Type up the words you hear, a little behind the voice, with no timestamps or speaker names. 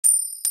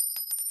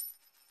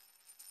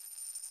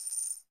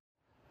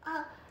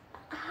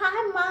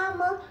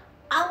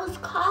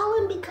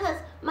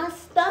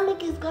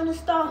stomach is gonna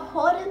start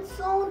hurting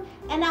soon,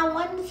 and I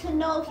wanted to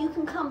know if you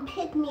can come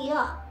pick me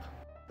up.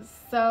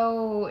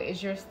 So,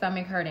 is your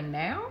stomach hurting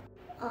now?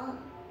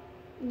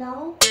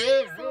 No.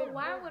 So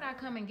why would I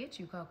come and get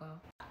you, Coco?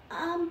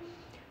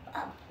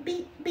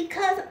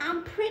 Because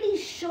I'm pretty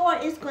sure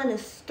it's gonna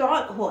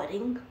start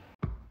hurting.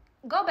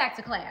 Go back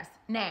to class,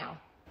 now.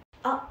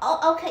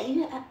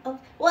 Okay.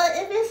 Well,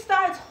 if it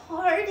starts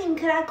hurting,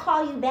 can I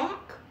call you back?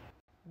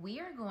 We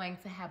are going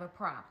to have a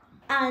problem.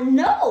 I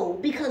know,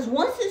 because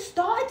once it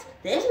starts,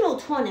 there's no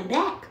turning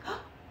back.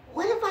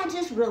 What if I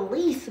just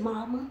release,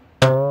 Mama?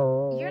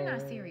 You're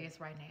not serious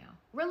right now.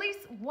 Release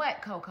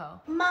what,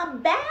 Coco? My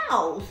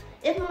bowels.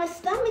 If my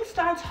stomach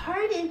starts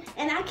hurting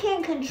and I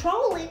can't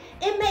control it,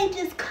 it may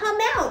just come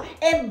out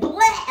and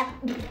blah.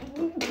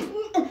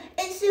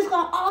 It's just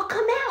gonna all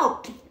come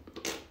out.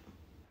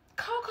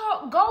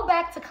 Coco, go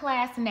back to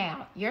class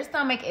now. Your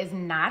stomach is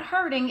not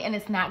hurting and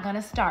it's not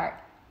gonna start.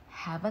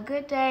 Have a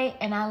good day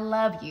and I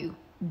love you.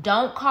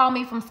 Don't call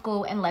me from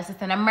school unless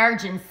it's an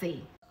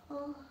emergency.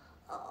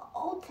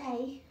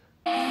 Okay.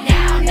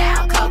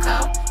 Now,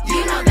 Coco,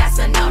 you know that's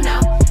a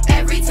no-no.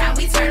 Every time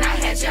we turn our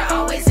heads, you're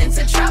always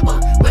into trouble.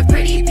 We're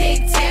pretty